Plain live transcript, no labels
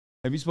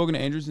Have you spoken to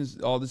Andrew since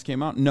all this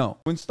came out? No.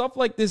 When stuff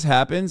like this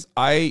happens,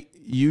 I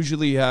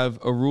usually have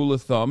a rule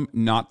of thumb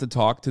not to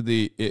talk to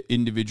the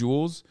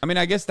individuals. I mean,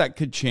 I guess that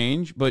could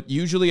change, but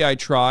usually I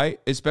try,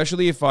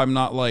 especially if I'm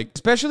not like,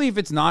 especially if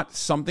it's not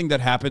something that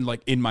happened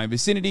like in my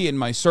vicinity, in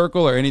my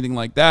circle or anything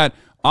like that.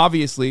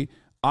 Obviously,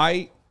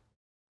 I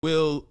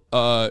will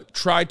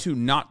try to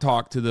not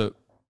talk to the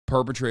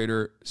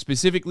perpetrator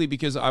specifically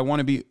because I want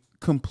to be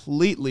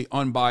completely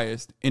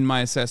unbiased in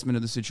my assessment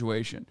of the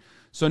situation.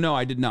 So no,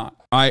 I did not.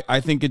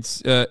 I think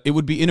it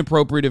would be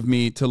inappropriate of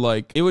me to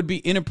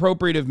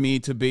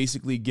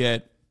basically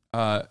get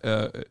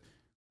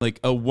like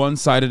a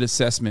one-sided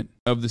assessment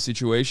of the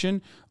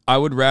situation. I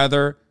would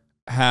rather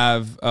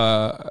have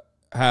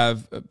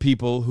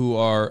people who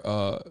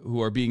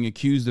are being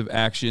accused of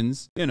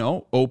actions, you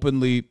know,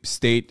 openly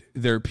state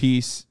their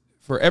piece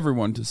for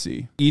everyone to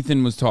see.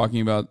 Ethan was talking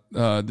about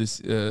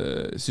this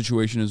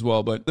situation as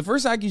well, but the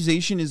first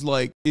accusation is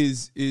like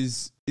it's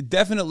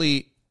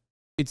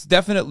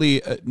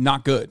definitely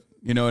not good.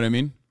 You know what I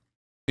mean?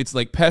 It's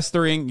like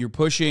pestering, you're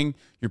pushing,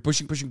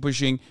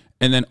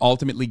 and then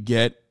ultimately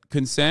get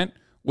consent,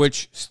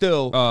 which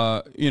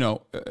still, you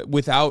know,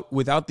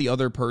 without the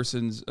other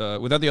person's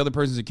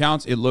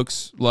accounts, it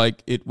looks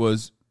like it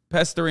was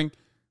pestering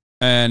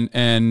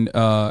and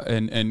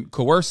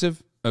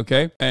coercive.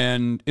 Okay.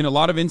 And in a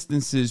lot of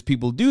instances,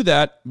 people do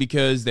that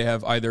because they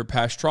have either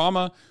past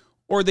trauma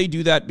or they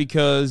do that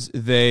because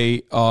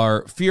they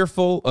are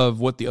fearful of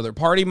what the other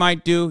party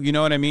might do. You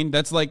know what I mean?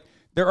 That's like,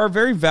 there are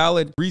very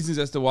valid reasons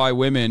as to why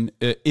women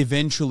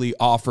eventually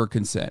offer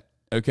consent.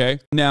 Okay.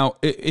 Now,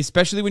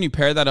 especially when you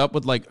pair that up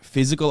with like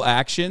physical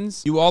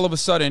actions, you all of a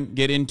sudden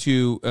get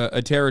into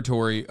a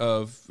territory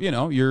of, you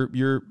know,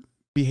 you're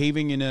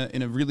behaving in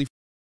a really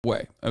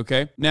way.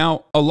 Okay.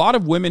 Now, a lot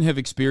of women have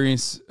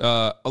experienced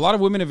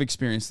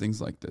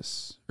things like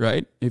this,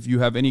 right? If you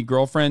have any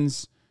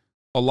girlfriends,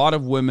 a lot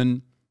of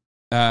women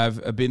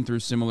have been through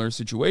similar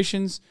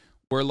situations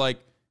where like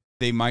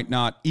they might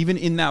not even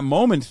in that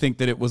moment think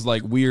that it was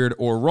like weird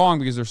or wrong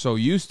because they're so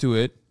used to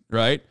it,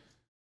 right?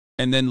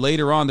 And then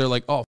later on they're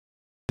like, oh,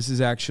 this was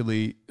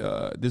actually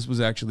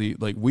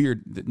like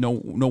weird. No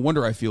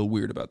wonder I feel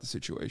weird about the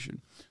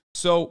situation.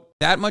 So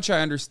that much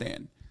I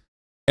understand.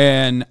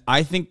 And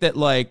I think that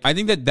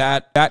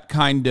that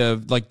kind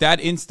of like that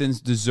instance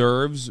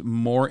deserves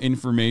more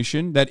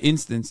information. That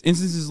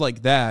instances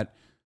like that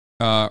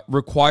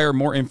require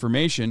more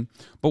information.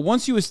 But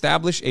once you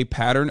establish a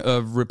pattern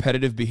of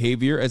repetitive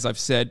behavior, as I've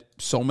said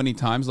so many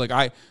times, like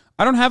I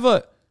don't have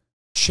a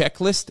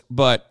checklist,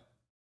 but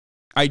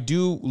I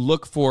do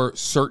look for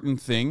certain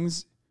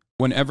things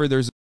whenever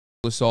there's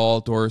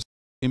assault or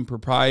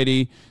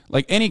impropriety,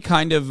 like any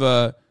kind of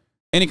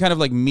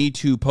like Me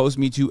Too,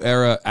 post-Me Too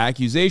era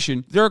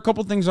accusation. There are a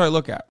couple things I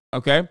look at,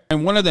 okay?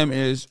 And one of them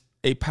is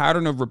a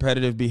pattern of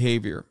repetitive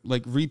behavior,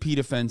 like repeat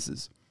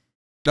offenses.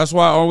 That's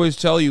why I always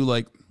tell you,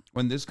 like,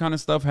 when this kind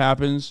of stuff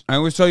happens, I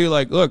always tell you,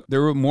 like, look,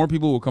 there were more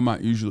people who will come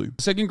out usually.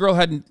 The second girl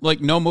had,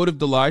 like, no motive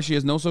to lie. She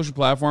has no social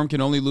platform,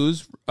 can only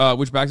lose,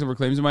 which backs up her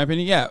claims, in my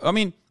opinion. Yeah, I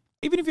mean,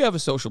 even if you have a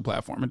social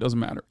platform, it doesn't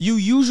matter. You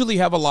usually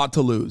have a lot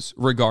to lose,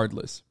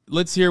 regardless.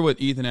 Let's hear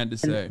what Ethan had to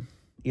say.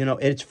 You know,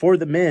 it's for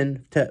the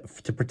men to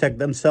protect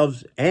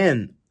themselves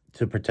and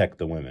to protect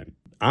the women.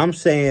 I'm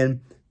saying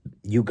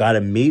you got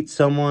to meet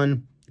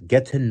someone,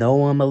 get to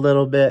know them a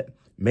little bit,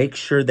 make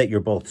sure that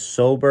you're both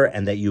sober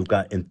and that you've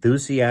got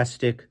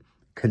enthusiastic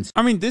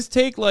I mean, this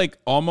take like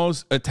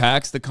almost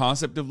attacks the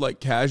concept of like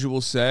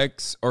casual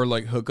sex or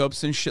like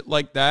hookups and shit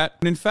like that.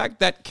 And in fact,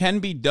 that can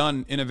be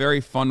done in a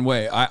very fun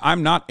way.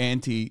 I'm not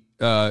anti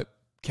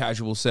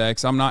casual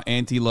sex. I'm not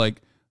anti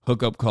like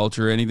hookup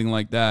culture or anything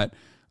like that.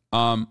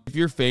 If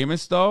you're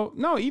famous though,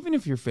 no, even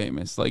if you're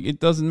famous, like it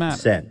doesn't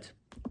matter.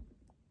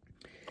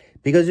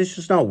 Because it's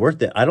just not worth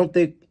it. I don't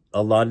think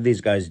a lot of these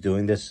guys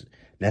doing this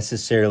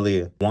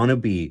necessarily want to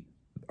be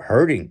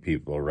hurting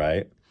people,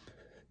 right?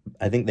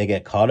 I think they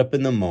get caught up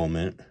in the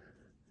moment.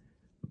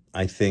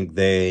 I think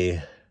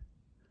they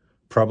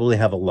probably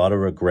have a lot of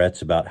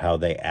regrets about how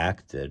they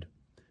acted.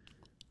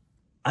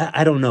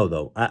 I don't know,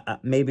 though.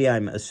 Maybe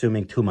I'm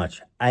assuming too much.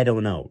 I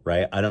don't know,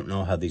 right? I don't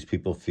know how these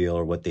people feel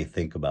or what they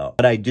think about.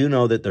 But I do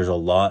know that there's a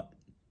lot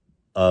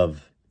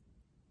of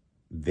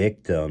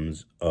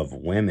victims of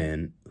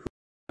women.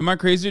 Am I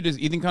crazy? Does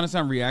Ethan kind of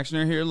sound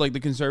reactionary here? Like the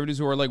conservatives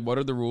who are like, what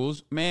are the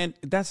rules? Man,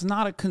 that's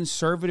not a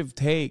conservative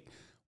take.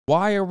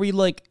 Why are we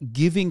like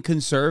giving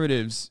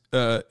conservatives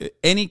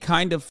any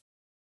kind of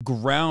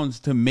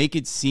grounds to make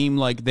it seem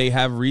like they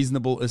have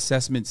reasonable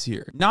assessments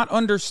here? Not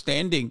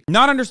understanding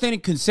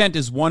consent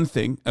is one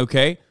thing,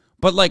 okay?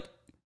 But like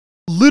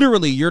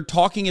literally you're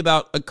talking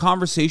about a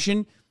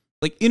conversation,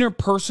 like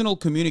interpersonal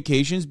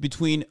communications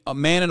between a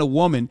man and a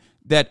woman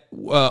that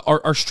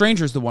are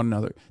strangers to one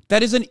another.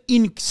 That is an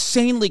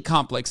insanely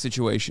complex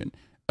situation,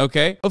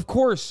 okay? Of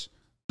course,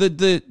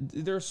 there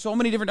are so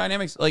many different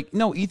dynamics. Like,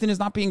 no, Ethan is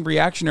not being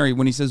reactionary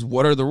when he says,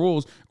 what are the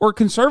rules? Or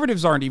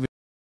conservatives aren't even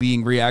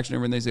being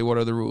reactionary when they say, what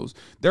are the rules?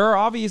 There are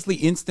obviously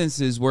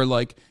instances where,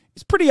 like,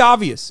 it's pretty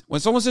obvious. When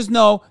someone says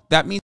no,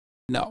 that means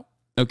no,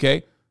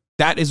 okay?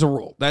 That is a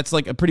rule. That's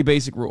like a pretty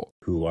basic rule.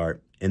 Who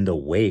are in the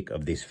wake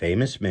of these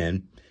famous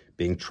men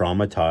being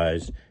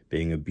traumatized,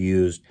 being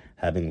abused,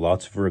 having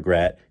lots of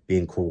regret,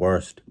 being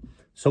coerced.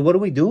 So what do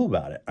we do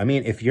about it? I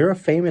mean, if you're a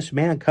famous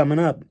man coming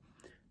up,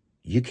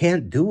 you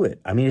can't do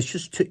it. I mean,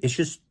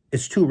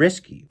 it's too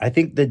risky. I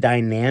think the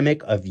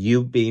dynamic of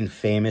you being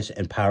famous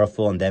and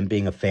powerful and then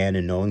being a fan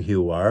and knowing who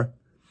you are,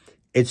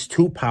 it's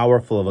too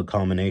powerful of a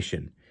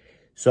combination.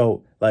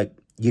 So, like,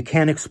 you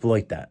can't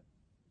exploit that.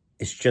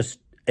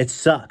 It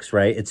sucks,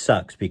 right? It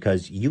sucks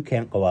because you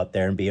can't go out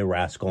there and be a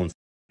rascal and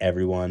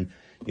everyone,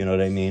 you know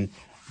what I mean?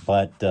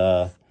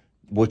 But,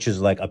 which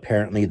is like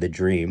apparently the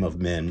dream of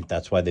men.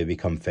 That's why they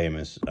become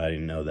famous. I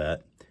didn't know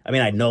that. I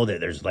mean, I know that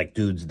there's like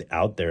dudes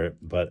out there,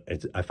 but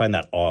I find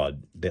that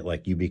odd that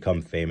like you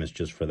become famous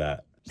just for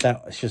that.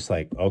 It's just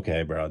like,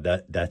 okay, bro,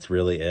 that's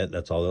really it.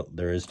 That's all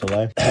there is to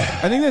life.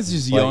 I think that's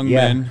just young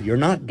men. You're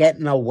not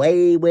getting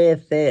away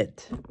with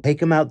it. Take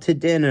them out to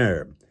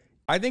dinner.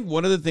 I think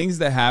one of the things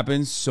that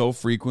happens so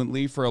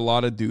frequently for a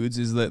lot of dudes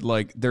is that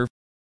like they're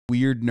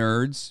weird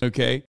nerds.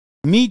 Okay.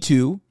 Me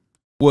Too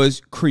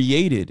was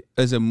created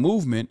as a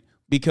movement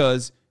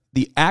because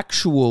the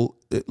actual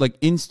like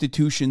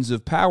institutions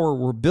of power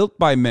were built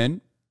by men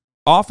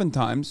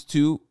oftentimes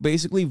to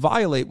basically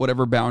violate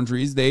whatever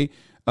boundaries they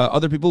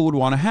other people would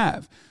want to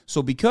have.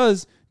 So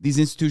because these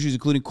institutions,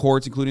 including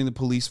courts, including the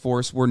police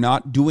force, were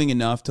not doing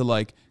enough to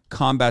like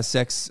combat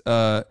sex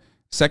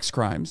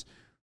crimes,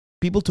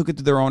 people took it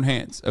to their own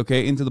hands,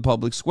 okay, into the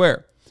public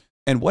square.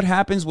 And what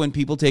happens when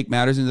people take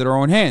matters into their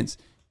own hands?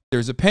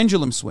 There's a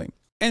pendulum swing.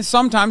 And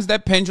sometimes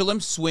that pendulum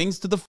swings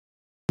to the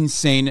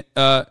insane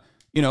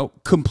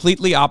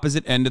completely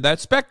opposite end of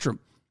that spectrum.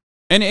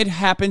 And it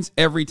happens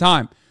every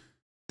time.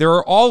 There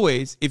are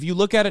always, if you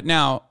look at it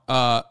now,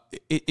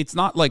 it's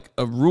not like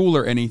a rule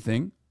or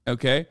anything,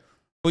 okay?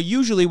 But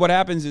usually what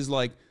happens is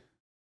like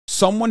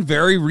someone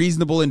very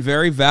reasonable and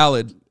very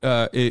valid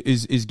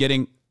is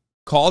getting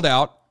called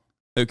out,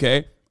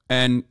 okay?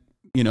 And,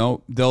 you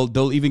know,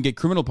 they'll even get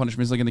criminal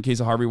punishments, like in the case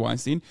of Harvey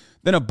Weinstein.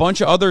 Then a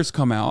bunch of others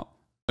come out,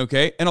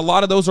 okay? And a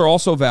lot of those are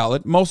also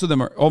valid.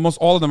 Almost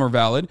all of them are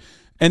valid.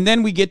 And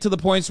then we get to the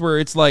points where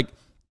it's like,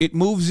 it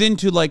moves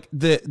into like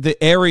the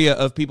area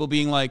of people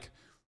being like,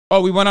 oh,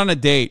 we went on a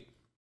date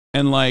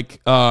and like,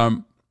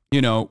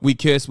 we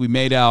kissed, we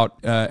made out.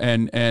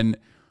 And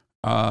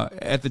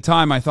at the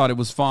time I thought it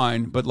was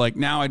fine, but like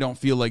now I don't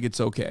feel like it's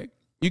okay.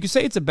 You can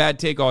say it's a bad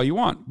take all you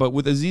want, but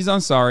with Aziz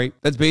Ansari,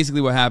 that's basically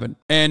what happened.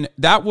 And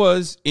that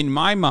was, in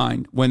my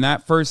mind, when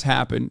that first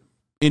happened,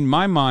 in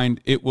my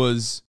mind, it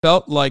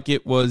felt like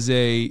it was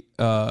a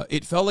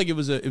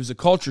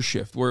culture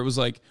shift where it was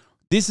like,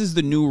 this is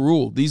the new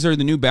rule. These are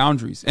the new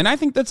boundaries. And I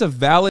think that's a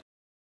valid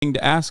thing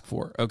to ask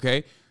for,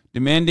 okay?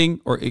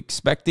 Demanding or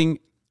expecting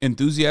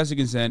enthusiastic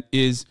consent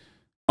is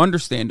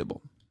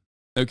understandable,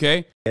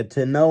 okay? Get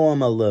to know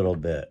them a little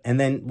bit. And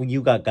then when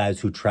you got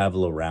guys who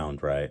travel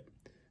around, right?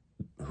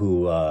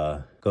 Who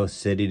go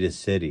city to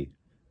city.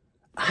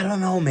 I don't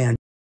know, man.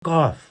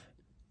 Off.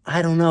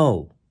 I don't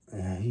know.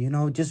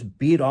 Just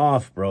beat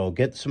off, bro.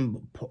 Get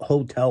some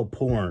hotel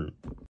porn.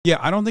 Yeah,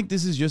 I don't think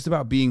this is just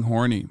about being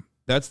horny.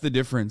 That's the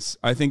difference.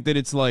 I think that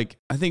it's like,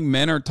 I think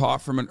men are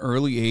taught from an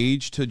early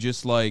age to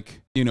just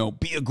like,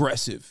 be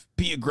aggressive,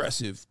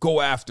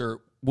 go after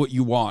what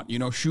you want,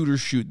 shoot or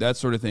shoot, that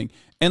sort of thing.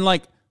 And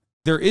like,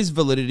 there is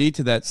validity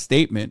to that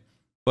statement,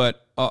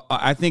 but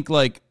I think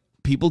like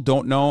people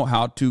don't know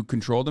how to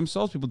control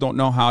themselves. People don't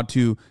know how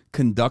to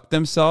conduct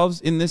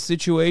themselves in this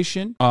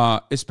situation,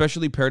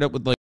 especially paired up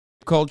with like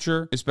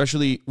culture,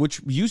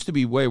 which used to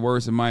be way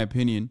worse in my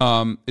opinion,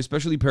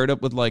 especially paired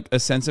up with like a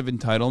sense of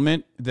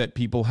entitlement that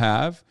people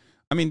have.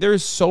 I mean,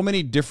 there's so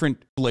many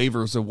different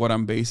flavors of what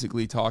I'm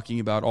basically talking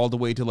about, all the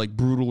way to like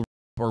brutal,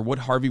 or what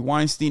Harvey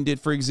Weinstein did,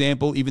 for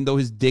example, even though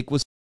his dick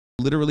was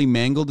literally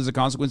mangled as a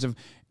consequence of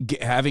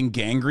having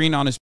gangrene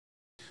on his,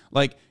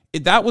 like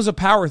that was a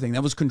power thing.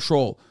 That was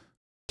control.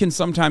 Can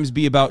sometimes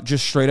be about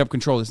just straight up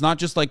control. It's not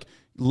just like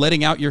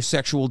letting out your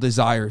sexual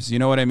desires. You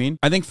know what I mean?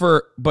 I think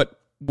but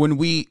when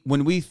we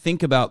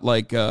think about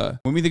like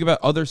when we think about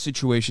other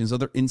situations,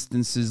 other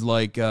instances,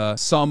 like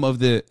some of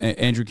the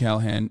Andrew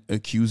Callaghan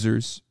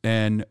accusers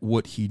and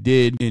what he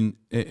did in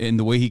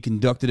the way he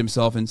conducted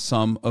himself in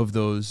some of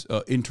those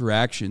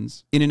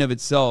interactions, in and of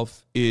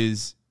itself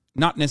is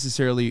not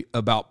necessarily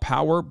about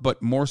power,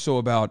 but more so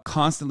about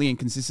constantly and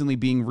consistently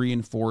being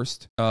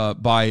reinforced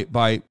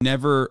by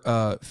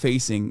never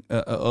facing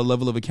a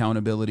level of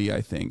accountability,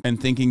 I think,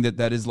 and thinking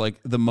that is like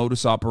the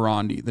modus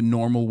operandi, the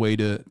normal way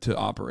to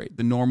operate,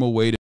 the normal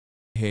way to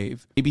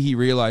behave. Maybe he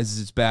realizes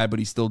it's bad, but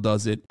he still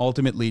does it.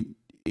 Ultimately,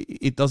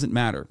 it doesn't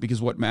matter,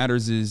 because what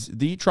matters is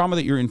the trauma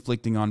that you're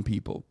inflicting on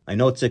people. I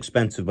know it's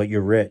expensive, but you're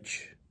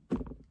rich.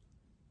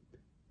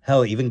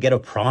 Hell, even get a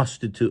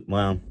prostitute.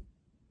 Well,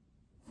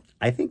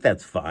 I think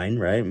that's fine,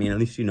 right? I mean, at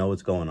least you know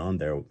what's going on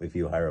there if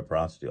you hire a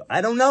prostitute.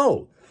 I don't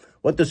know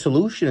what the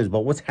solution is, but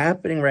what's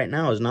happening right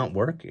now is not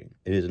working.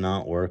 It is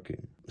not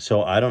working.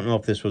 So I don't know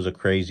if this was a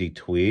crazy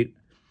tweet,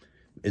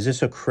 Is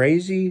this a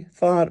crazy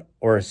thought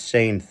or a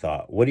sane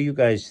thought? What do you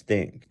guys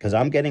think? Because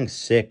I'm getting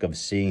sick of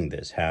seeing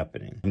this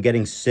happening. I'm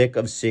getting sick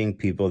of seeing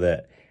people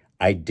that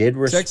I did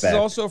respect. Sex is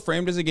also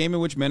framed as a game in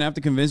which men have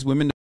to convince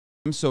women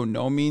to so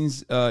no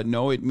means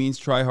no, it means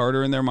try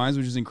harder in their minds,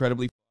 which is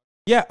incredibly.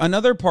 Yeah,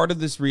 another part of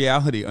this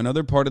reality,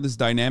 another part of this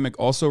dynamic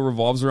also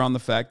revolves around the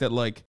fact that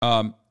like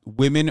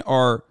women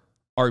are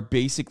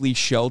basically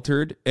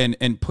sheltered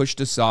and pushed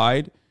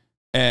aside.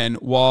 And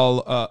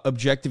while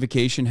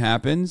objectification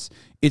happens,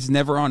 it's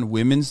never on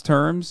women's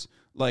terms.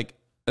 Like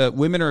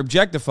women are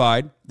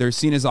objectified; they're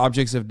seen as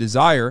objects of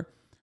desire.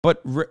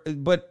 But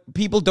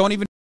people don't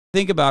even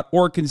think about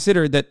or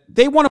consider that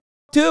they want to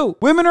too.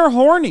 Women are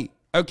horny,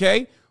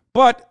 okay?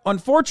 But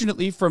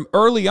unfortunately, from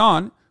early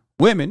on,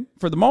 women,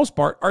 for the most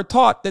part, are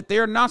taught that they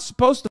are not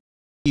supposed to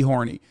be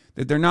horny.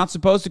 That they're not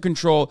supposed to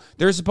control.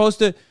 They're supposed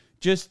to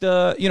just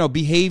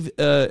behave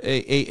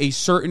a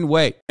certain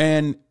way,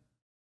 and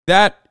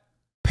that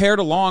paired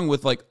along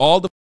with like all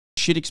the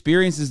shit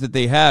experiences that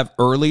they have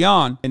early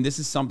on. And this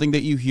is something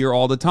that you hear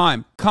all the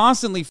time.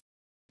 Constantly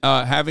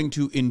having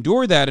to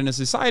endure that in a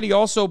society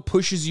also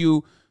pushes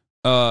you,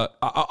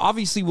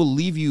 obviously will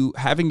leave you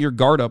having your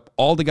guard up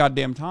all the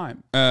goddamn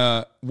time.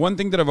 One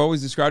thing that I've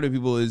always described to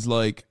people is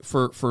like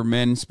for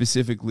men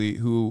specifically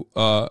who,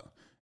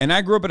 and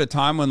I grew up at a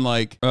time when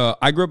like,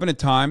 I grew up in a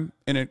time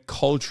in a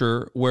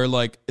culture where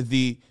like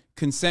the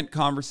consent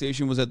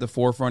conversation was at the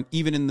forefront,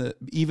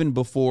 even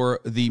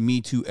before the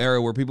Me Too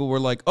era, where people were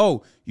like,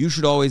 "Oh, you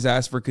should always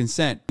ask for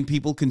consent," and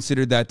people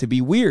considered that to be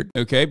weird.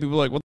 Okay, people were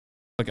like, "What?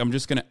 Like, I'm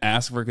just gonna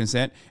ask for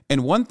consent."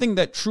 And one thing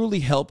that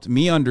truly helped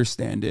me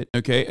understand it,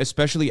 okay,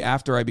 especially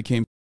after I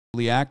became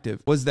really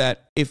active, was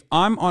that if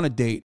I'm on a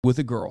date with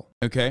a girl,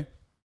 okay,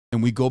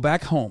 and we go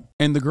back home,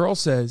 and the girl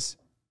says,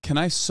 "Can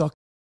I suck,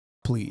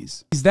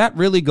 please?" Is that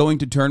really going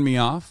to turn me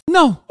off?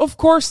 No, of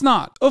course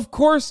not. Of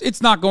course,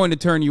 it's not going to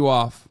turn you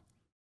off.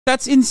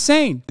 That's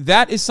insane.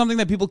 That is something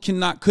that people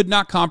could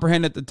not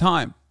comprehend at the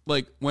time,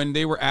 like when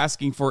they were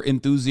asking for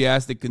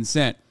enthusiastic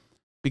consent,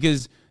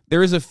 because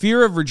there is a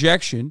fear of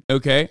rejection,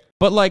 okay?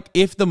 But like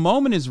if the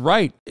moment is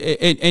right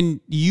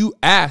and you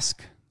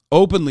ask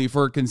openly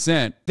for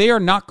consent, they are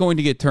not going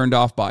to get turned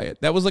off by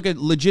it. That was like a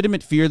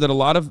legitimate fear that a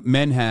lot of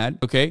men had,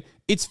 okay?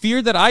 It's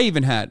fear that I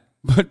even had,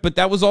 but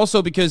that was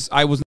also because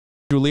I was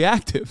truly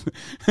active.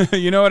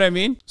 You know what I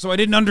mean? So I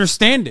didn't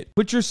understand it.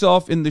 Put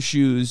yourself in the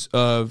shoes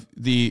of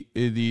the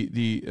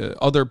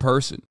other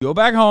person. You go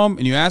back home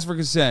and you ask for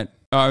consent.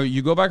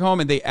 You go back home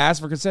and they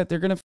ask for consent.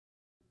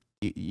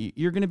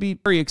 You're gonna be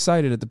very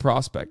excited at the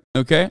prospect.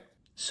 Okay?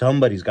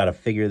 Somebody's got to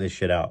figure this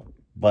shit out.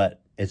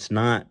 But it's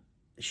not.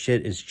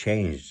 Shit is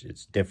changed.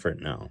 It's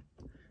different now.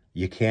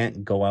 You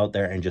can't go out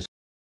there and just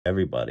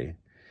everybody.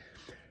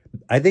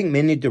 I think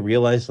men need to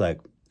realize like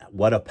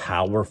what a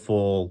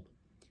powerful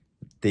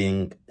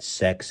thing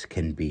sex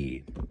can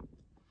be.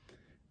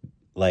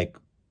 Like,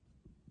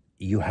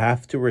 you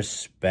have to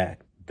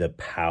respect the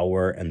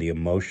power and the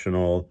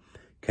emotional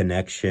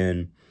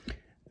connection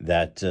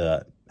that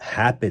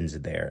happens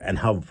there, and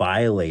how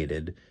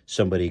violated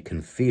somebody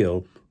can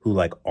feel who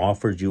like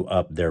offered you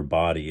up their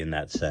body in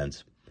that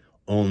sense,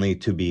 only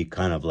to be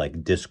kind of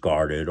like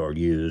discarded or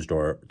used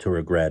or to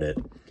regret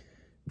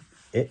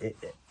it.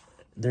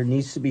 There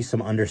needs to be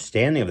some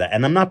understanding of that.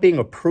 And I'm not being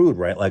a prude,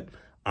 right? Like,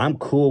 I'm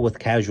cool with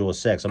casual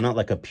sex. I'm not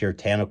like a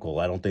puritanical.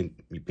 I don't think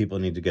people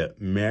need to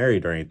get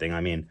married or anything. I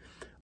mean,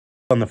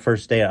 on the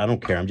first date, I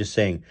don't care. I'm just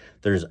saying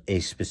there's a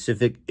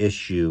specific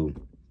issue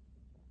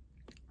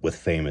with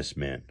famous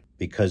men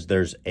because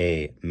there's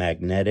a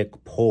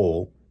magnetic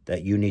pull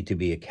that you need to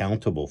be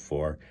accountable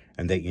for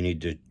and that you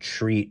need to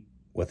treat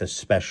with a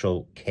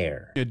special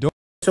care. Yeah,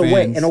 so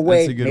in a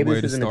way, maybe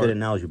this isn't a good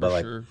analogy, but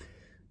like,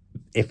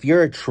 if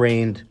you're a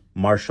trained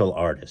martial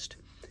artist,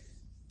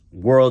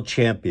 world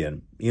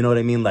champion, you know what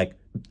I mean? Like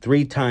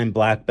 3-time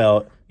black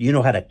belt, you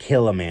know how to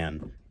kill a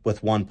man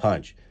with one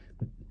punch.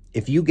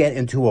 If you get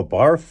into a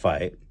bar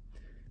fight,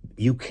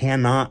 you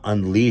cannot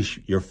unleash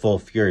your full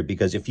fury,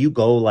 because if you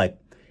go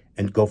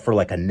for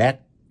like a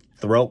neck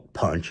throat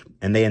punch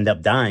and they end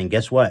up dying,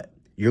 guess what?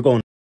 You're going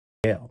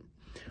to jail.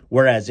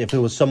 Whereas if it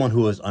was someone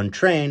who was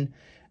untrained,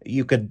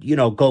 you could,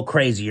 go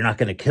crazy. You're not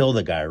going to kill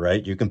the guy,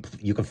 right? You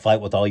can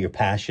fight with all your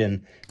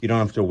passion. You don't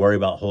have to worry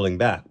about holding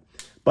back.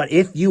 But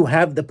if you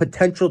have the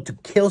potential to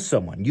kill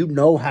someone, you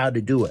know how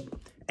to do it.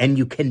 And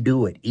you can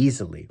do it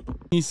easily.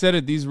 He said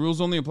it. These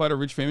rules only apply to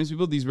rich, famous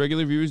people. These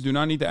regular viewers do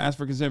not need to ask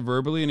for consent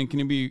verbally, and it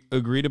can be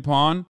agreed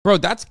upon. Bro,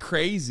 that's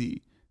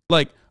crazy.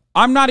 Like,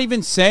 I'm not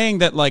even saying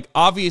that, like,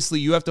 obviously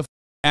you have to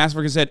ask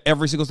for consent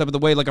every single step of the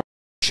way, like a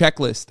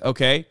checklist,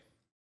 okay?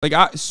 Like,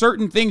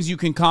 certain things you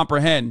can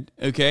comprehend,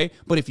 okay?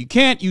 But if you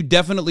can't, you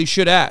definitely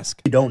should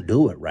ask. You don't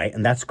do it, right?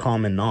 And that's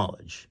common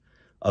knowledge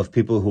of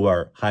people who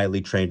are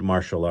highly trained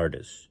martial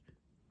artists.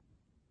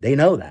 They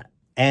know that.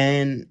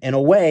 And in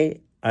a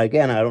way,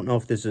 again, I don't know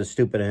if this is a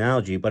stupid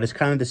analogy, but it's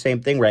kind of the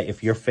same thing, right?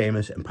 If you're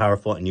famous and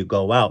powerful and you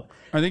go out.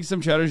 I think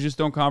some chatters just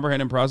don't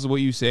comprehend and process what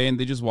you say, and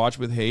they just watch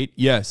with hate.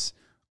 Yes,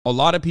 a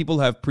lot of people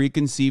have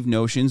preconceived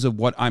notions of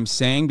what I'm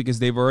saying because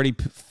they've already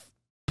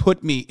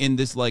put me in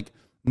this like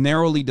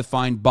narrowly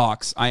defined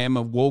box. I am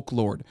a woke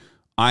lord.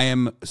 I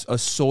am a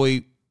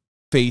soy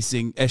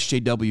facing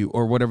SJW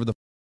or whatever the.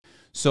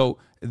 So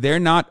they're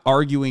not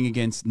arguing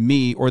against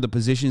me or the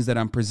positions that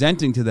I'm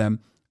presenting to them.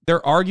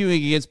 They're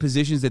arguing against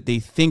positions that they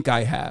think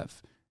I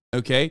have.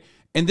 Okay.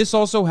 And this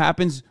also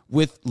happens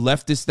with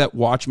leftists that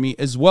watch me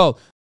as well.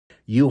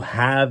 You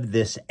have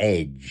this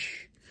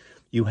edge.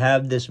 You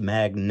have this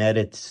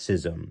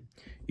magneticism.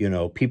 You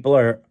know, people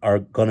are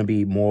going to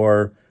be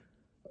more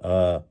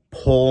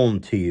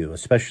pulled to you,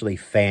 especially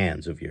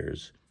fans of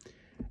yours.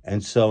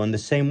 And so in the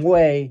same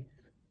way,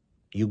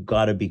 you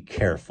got to be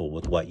careful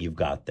with what you've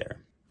got there.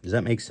 Does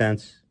that make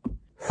sense?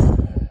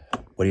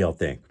 What do y'all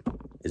think?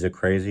 Is it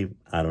crazy?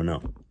 I don't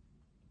know.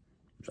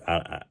 You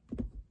know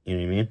what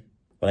I mean?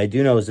 What I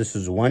do know is this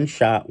is one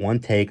shot, one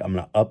take. I'm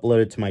going to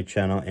upload it to my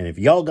channel. And if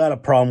y'all got a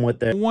problem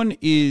with it.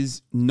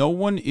 No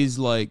one is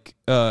like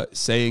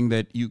saying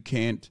that you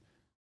can't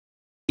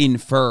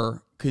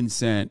infer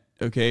consent,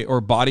 okay?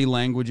 Or body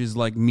language is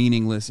like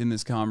meaningless in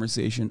this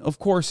conversation. Of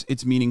course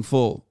it's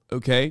meaningful,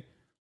 okay?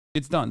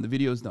 It's done. The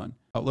video's done.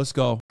 Let's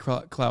go.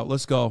 Clout,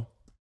 let's go.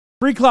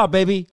 Free clout, baby.